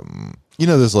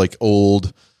there's like old,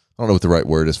 I don't know what the right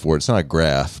word is for it. It's not a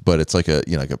graph, but it's like a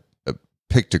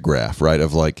pictograph, right?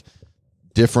 Of like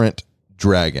different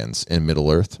dragons in Middle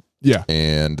Earth. Yeah.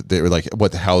 And they were like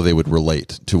how they would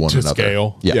relate to one another.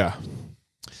 Scale. Yeah.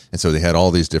 And so they had all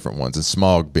these different ones, and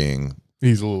Smaug being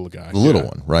he's a little guy. The little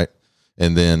one, right?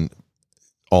 And then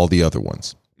all the other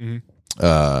ones.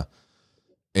 Mm-hmm.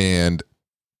 And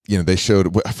they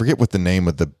showed, I forget what the name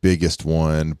of the biggest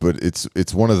one, but it's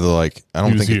one of the like, I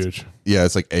don't think it's huge. Yeah,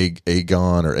 it's like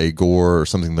Aegon or Aegor or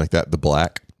something like that, the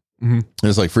black. Mm-hmm. And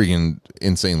it's like freaking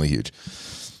insanely huge.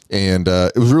 And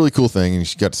it was a really cool thing, and you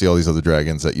got to see all these other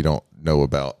dragons that you don't know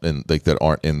about and like that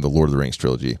aren't in the Lord of the Rings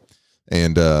trilogy.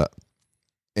 And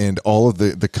all of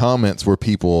the comments were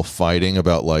people fighting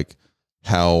about like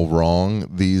how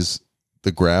wrong the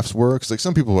graphs were. Because like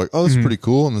some people were like, oh, this is pretty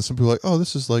cool, and then some people were like, oh,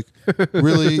 this is like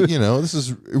really, this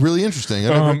is really interesting.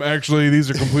 Actually, these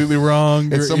are completely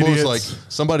wrong. And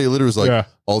somebody literally was like,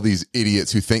 all these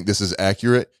idiots who think this is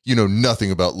accurate, you know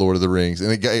nothing about Lord of the Rings,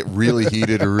 and it got really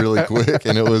heated really quick,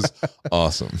 and it was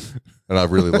awesome, and I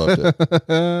really loved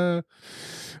it.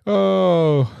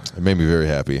 Oh, it made me very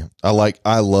happy. I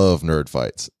love nerd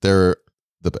fights. They're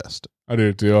the best. I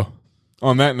do too.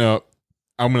 On that note,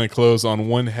 I'm going to close on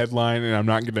one headline, and I'm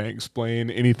not going to explain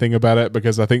anything about it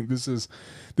because I think this is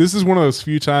one of those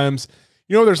few times,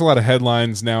 there's a lot of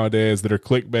headlines nowadays that are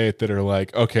clickbait that are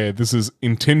like, okay, this is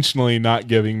intentionally not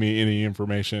giving me any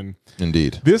information.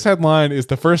 Indeed. This headline is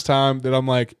the first time that I'm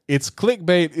like, it's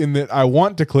clickbait in that I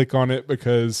want to click on it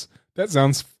because that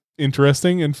sounds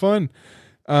interesting and fun.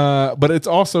 But it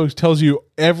also tells you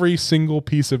every single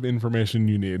piece of information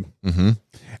you need. Mm-hmm.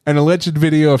 An alleged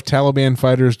video of Taliban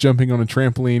fighters jumping on a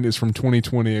trampoline is from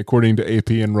 2020, according to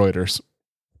AP and Reuters.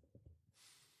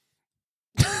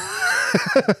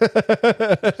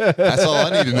 That's all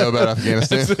I need to know about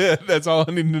Afghanistan. That's it. That's all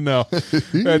I need to know.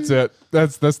 That's it.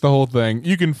 That's the whole thing.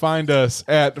 You can find us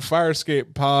at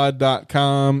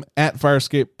firescapepod.com, at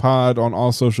firescapepod on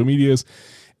all social medias,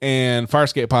 and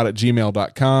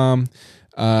firescapepod@gmail.com.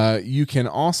 You can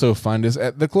also find us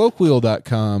at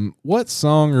thecolloquial.com. What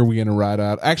song are we going to write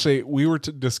out? Actually, we were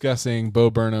discussing Bo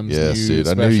Burnham's new dude.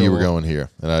 I special, knew you were going here,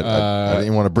 and I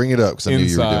didn't want to bring it up because I knew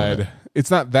you were doing it. It's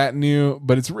not that new,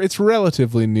 but it's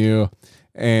relatively new,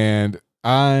 and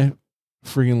I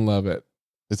freaking love it.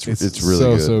 It's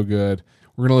really good. So good.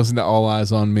 We're going to listen to All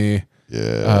Eyes on Me.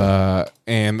 Yeah.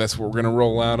 And that's what we're going to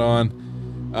roll out on.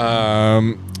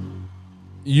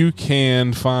 You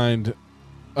can find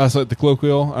us at the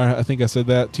Colloquial. I think I said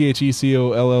that.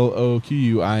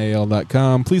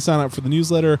 TheColloquial.com. Please sign up for the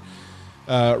newsletter.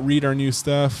 Read our new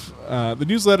stuff. The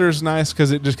newsletter is nice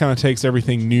because it just kind of takes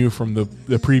everything new from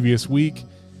the previous week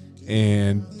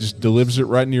and just delivers it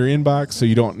right in your inbox, so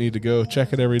you don't need to go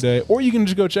check it every day, or you can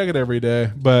just go check it every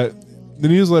day. But the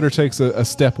newsletter takes a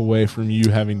step away from you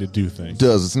having to do things. It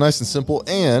does. It's nice and simple,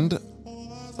 and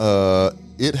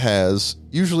it has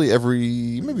usually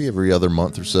every other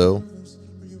month or so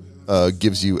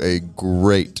gives you a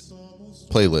great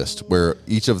playlist where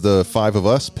each of the 5 of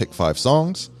us pick 5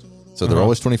 songs. So they're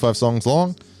always 25 songs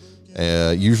long,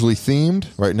 usually themed.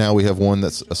 Right now we have one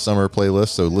that's a summer playlist,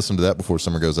 so listen to that before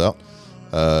summer goes out.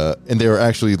 And they are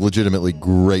actually legitimately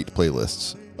great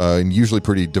playlists, and usually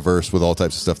pretty diverse with all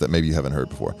types of stuff that maybe you haven't heard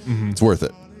before. It's worth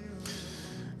it.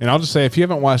 And I'll just say, if you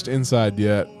haven't watched Inside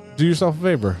yet, do yourself a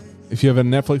favor. If you have a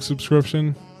Netflix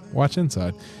subscription, watch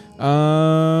Inside.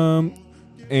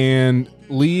 And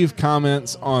leave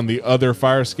comments on the other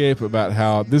Fire Escape about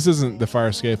how this isn't the Fire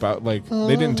Escape. They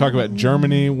didn't talk about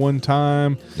Germany one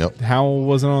time. Yep. Howell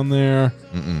wasn't on there.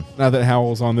 Not that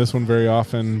Howell's on this one very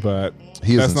often, but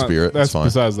he is in spirit. That's fine.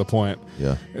 besides the point.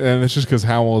 Yeah. And it's just because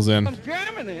Howell's in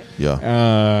Germany.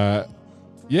 Yeah.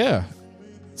 Yeah.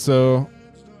 So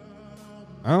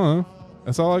I don't know.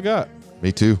 That's all I got.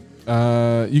 Me too.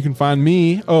 You can find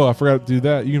me. Oh, I forgot to do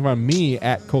that. You can find me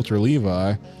at Colter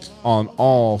Levi on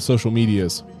all social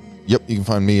medias. Yep, you can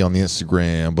find me on the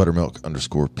Instagram,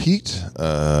 buttermilk_Pete.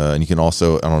 And you can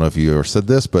also, I don't know if you ever said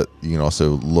this, but you can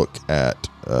also look at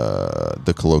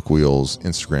the Colloquial's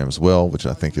Instagram as well, which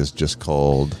I think is just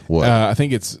called what? I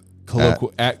think it's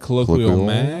at Colloquial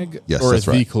Mag. Yes, or that's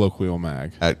at right. The Colloquial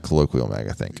Mag. At Colloquial Mag,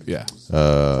 I think. Yeah.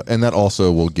 And that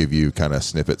also will give you kind of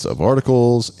snippets of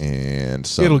articles and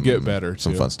some. It'll get better,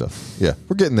 some too. fun stuff. Yeah,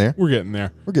 we're getting there. We're getting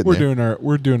there.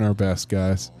 We're Doing our best,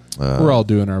 guys. We're all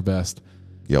doing our best.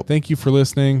 Yep. Thank you for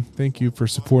listening. Thank you for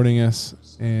supporting us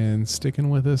and sticking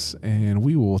with us. And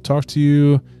we will talk to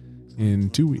you in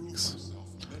 2 weeks.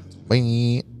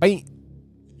 Bye. Bye.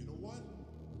 You know what?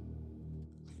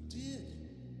 I did.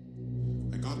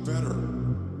 I got better.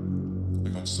 I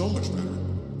got so much better,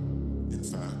 in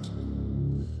fact,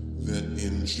 that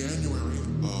in January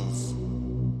of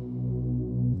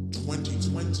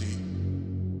 2020,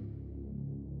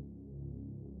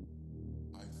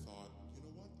 I thought, you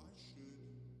know what? I should.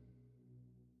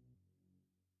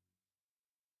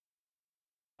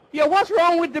 Yeah, what's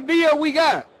wrong with the beer we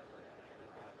got?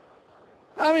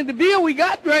 I mean, the beer we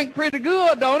got drank pretty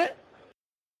good, don't it?